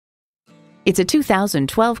It's a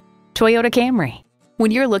 2012 Toyota Camry. When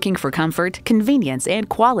you're looking for comfort, convenience, and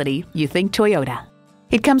quality, you think Toyota.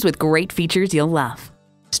 It comes with great features you'll love: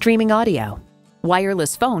 streaming audio,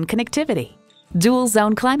 wireless phone connectivity, dual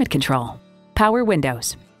zone climate control, power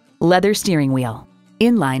windows, leather steering wheel,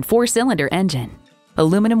 inline 4-cylinder engine,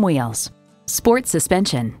 aluminum wheels, sport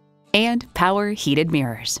suspension, and power heated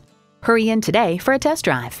mirrors. Hurry in today for a test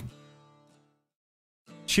drive.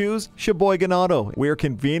 Choose Sheboygan Auto. We're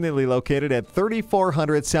conveniently located at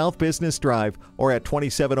 3400 South Business Drive or at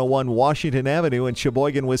 2701 Washington Avenue in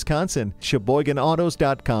Sheboygan, Wisconsin.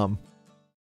 SheboyganAutos.com.